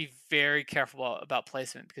be very careful about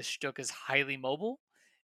placement, because Schtook is highly mobile,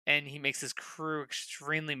 and he makes his crew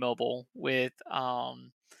extremely mobile with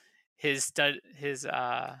his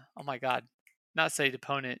oh my god, not studied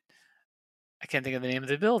opponent. I can't think of the name of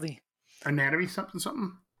the ability. Anatomy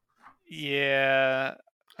something. Yeah.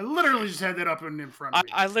 I literally just had that up in front of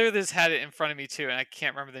me. I literally just had it in front of me too, and I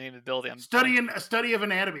can't remember the name of the ability. A study of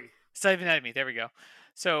anatomy. Study of anatomy. There we go.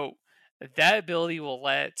 So that ability will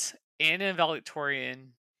let Anna and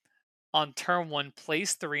Valedictorian on turn 1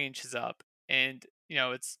 place 3 inches up, and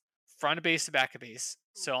it's front of base to back of base.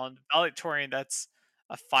 So on Valedictorian, that's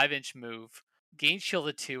a 5-inch move. Gain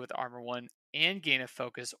shielded 2 with armor 1, and gain a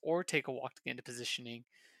focus or take a walk to get into positioning.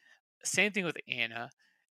 Same thing with Anna.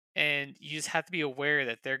 And you just have to be aware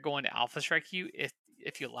that they're going to alpha strike you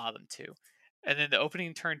if you allow them to. And then the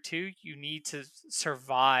opening turn 2, you need to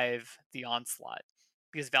survive the onslaught,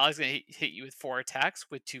 because Valley's going to hit you with 4 attacks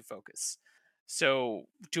with 2 focus. So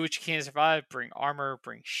do what you can to survive. Bring armor,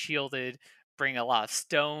 bring shielded, bring a lot of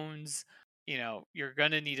stones. You're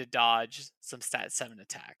going to need to dodge some stat 7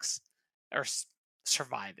 attacks or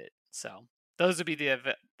survive it. So those would be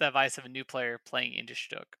the advice of a new player playing into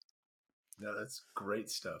Schtook. No, that's great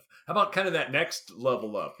stuff. How about kind of that next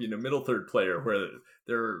level up, middle third player, where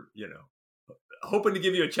they're, hoping to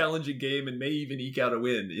give you a challenging game and may even eke out a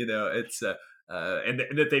win. It's and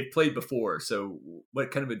that they've played before. So, what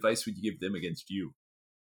kind of advice would you give them against you?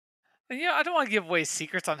 I don't want to give away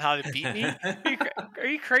secrets on how to beat me. Are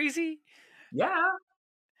you crazy? Yeah,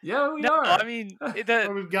 we are. I mean,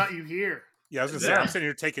 we've got you here. Yeah, I was gonna say, I'm sitting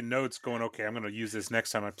here taking notes, going, okay, I'm gonna use this next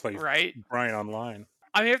time I play Bryan online.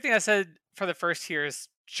 I mean, everything I said for the first tier is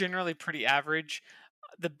generally pretty average.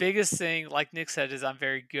 The biggest thing, like Nick said, is I'm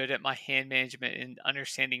very good at my hand management and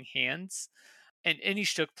understanding hands. And any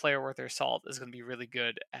Schtook player worth their salt is going to be really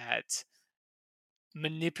good at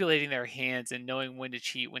manipulating their hands and knowing when to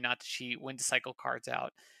cheat, when not to cheat, when to cycle cards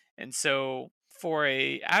out. And so for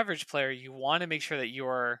a average player, you want to make sure that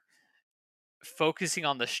you're focusing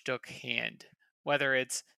on the Schtook hand, whether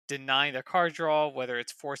it's denying their card draw, whether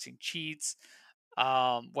it's forcing cheats,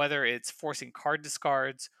 whether it's forcing card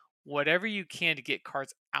discards. Whatever you can to get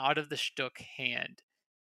cards out of the Schtook hand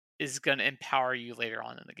is going to empower you later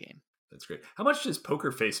on in the game. That's great. How much does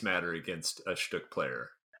poker face matter against a Schtook player?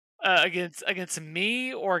 Against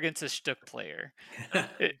me or against a Schtook player?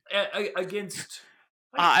 Against...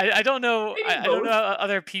 I don't know. I don't know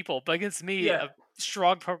other people, but against me, a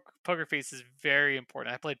strong poker face is very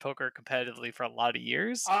important. I played poker competitively for a lot of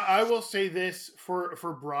years. I will say this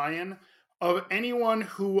for Bryan, of anyone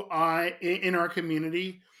who in our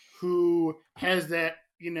community who has that,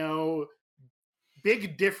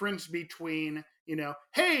 big difference between,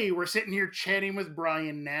 hey, we're sitting here chatting with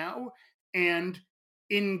Bryan now, and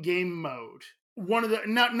in-game mode. One of the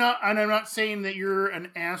and I'm not saying that you're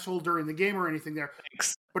an asshole during the game or anything there.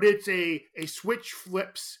 Thanks. But it's a switch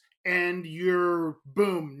flips and you're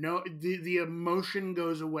boom. No, the emotion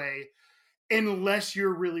goes away unless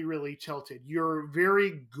you're really, really tilted. You're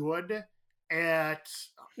very good at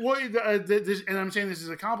this, and I'm saying this is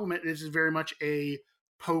a compliment. This is very much a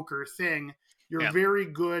poker thing. You're very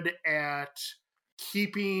good at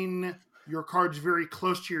keeping your cards very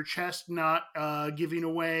close to your chest, not giving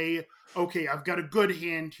away, okay, I've got a good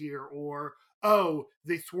hand here, or, oh,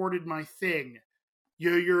 they thwarted my thing.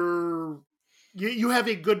 You have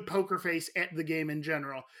a good poker face at the game in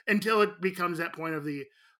general, until it becomes that point of the,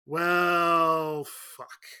 well,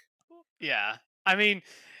 fuck. Yeah. I mean,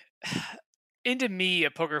 into me,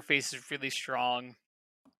 a poker face is really strong.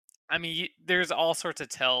 I mean, there's all sorts of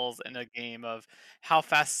tells in a game of how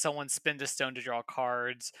fast someone spins a stone to draw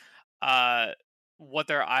cards, uh, what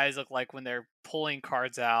their eyes look like when they're pulling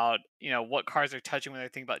cards out, what cards they're touching when they're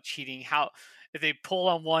thinking about cheating, how if they pull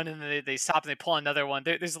on one and then they stop and they pull on another one.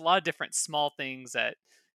 There's a lot of different small things that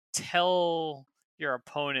tell your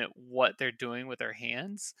opponent what they're doing with their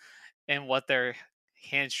hands and what their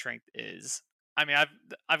hand strength is. I mean,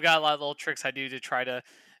 I've got a lot of little tricks I do to try to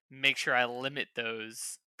make sure I limit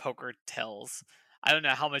those poker tells. I don't know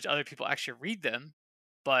how much other people actually read them,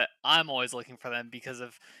 but I'm always looking for them because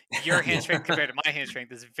of your hand strength compared to my hand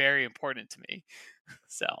strength is very important to me.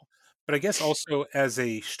 So, But I guess also as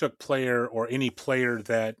a Schtook player or any player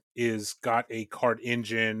that is got a card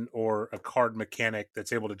engine or a card mechanic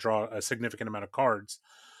that's able to draw a significant amount of cards,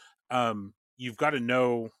 you've got to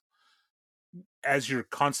know as you're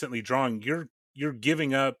constantly drawing, you're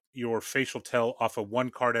giving up your facial tell off of one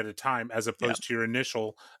card at a time, as opposed to your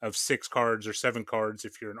initial of 6 cards or 7 cards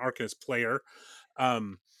if you're an Arcanist player.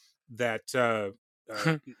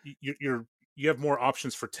 You have more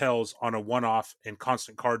options for tells on a one-off and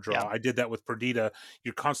constant card draw. I did that with Perdita.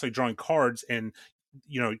 You're constantly drawing cards, and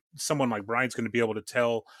someone like Bryan's going to be able to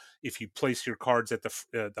tell if you place your cards at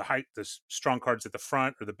the strong cards at the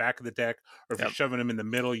front or the back of the deck, or if you're shoving them in the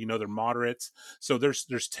middle, they're moderates. So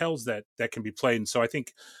there's tells that can be played. And so I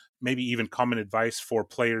think maybe even common advice for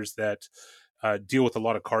players that deal with a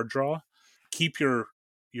lot of card draw: keep your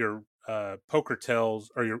poker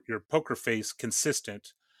tells or your poker face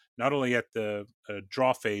consistent, not only at the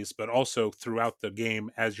draw phase, but also throughout the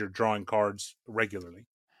game as you're drawing cards regularly.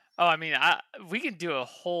 Oh, I mean, we can do a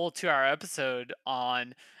whole 2-hour episode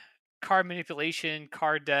on card manipulation,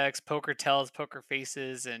 card decks, poker tells, poker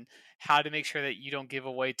faces, and how to make sure that you don't give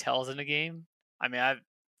away tells in a game. I mean,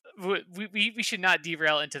 we should not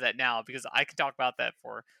derail into that now because I could talk about that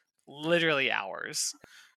for literally hours.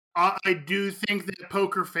 I do think that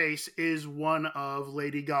Poker Face is one of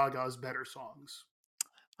Lady Gaga's better songs.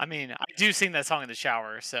 I mean, I do sing that song in the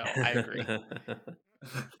shower, so I agree.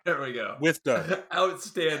 There we go. With Doug.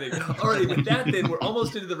 Outstanding. All right, with that, then we're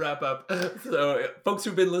almost into the wrap up. So, folks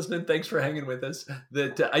who've been listening, thanks for hanging with us.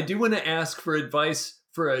 That I do want to ask for advice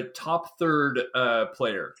for a top third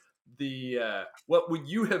player. What would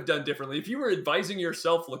you have done differently if you were advising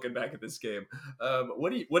yourself looking back at this game?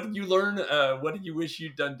 What did you learn? What did you wish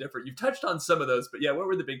you'd done different? You've touched on some of those, but yeah, what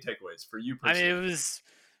were the big takeaways for you personally? I mean, it was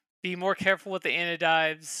be more careful with the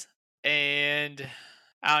anodives and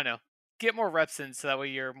I don't know, get more reps in so that way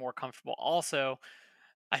you're more comfortable. Also,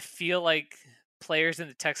 I feel like players in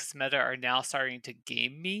the Texas meta are now starting to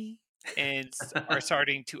game me and are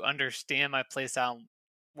starting to understand my playstyle and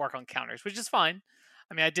work on counters, which is fine.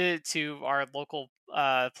 I mean, I did it to our local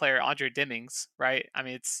player, Andre Demings, right? I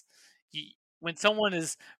mean, when someone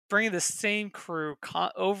is bringing the same crew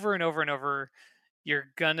over and over and over,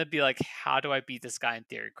 you're going to be like, how do I beat this guy in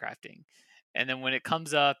theory crafting? And then when it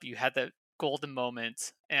comes up, you had that golden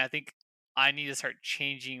moment. And I think I need to start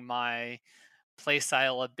changing my play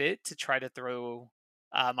style a bit to try to throw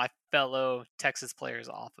my fellow Texas players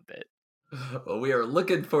off a bit. Well, we are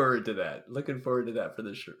looking forward to that.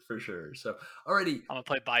 For sure. So, already, I'm gonna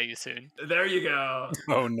play Bayou soon. There you go.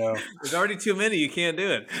 Oh no, there's already too many. You can't do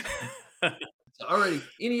it. So, already,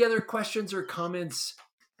 any other questions or comments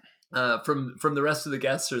from the rest of the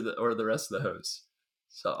guests or the rest of the hosts?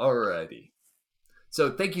 So, alrighty.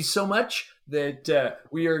 So, thank you so much. That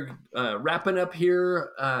we are wrapping up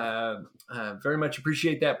here. Very much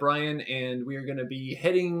appreciate that, Bryan. And we are going to be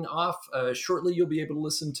heading off shortly. You'll be able to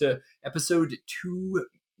listen to episode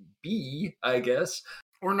 2B, I guess.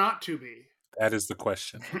 Or not to be. That is the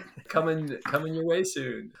question. Coming your way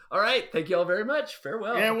soon. All right. Thank you all very much.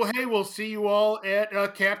 Farewell. And we'll see you all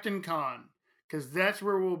at Captain Con, because that's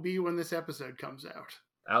where we'll be when this episode comes out.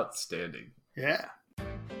 Outstanding. Yeah.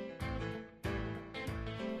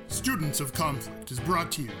 Students of Conflict is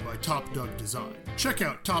brought to you by Top Dog Design. Check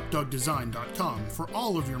out topdogdesign.com for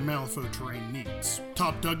all of your Malifaux terrain needs.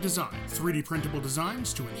 Top Dog Design, 3D printable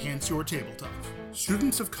designs to enhance your tabletop.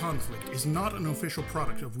 Students of Conflict is not an official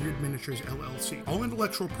product of Weird Miniatures LLC. All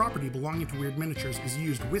intellectual property belonging to Weird Miniatures is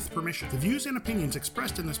used with permission. The views and opinions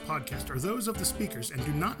expressed in this podcast are those of the speakers and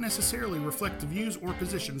do not necessarily reflect the views or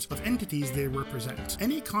positions of entities they represent.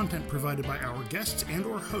 Any content provided by our guests and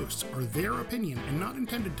or hosts are their opinion and not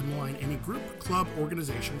intended to malign any group, club,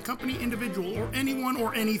 organization, company, individual, or anyone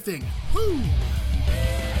or anything. Woo!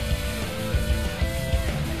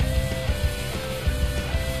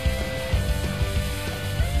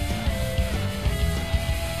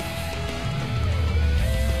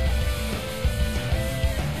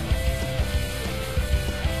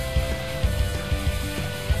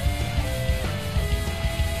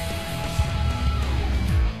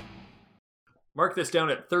 Mark this down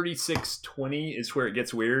at 3620 is where it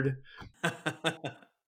gets weird.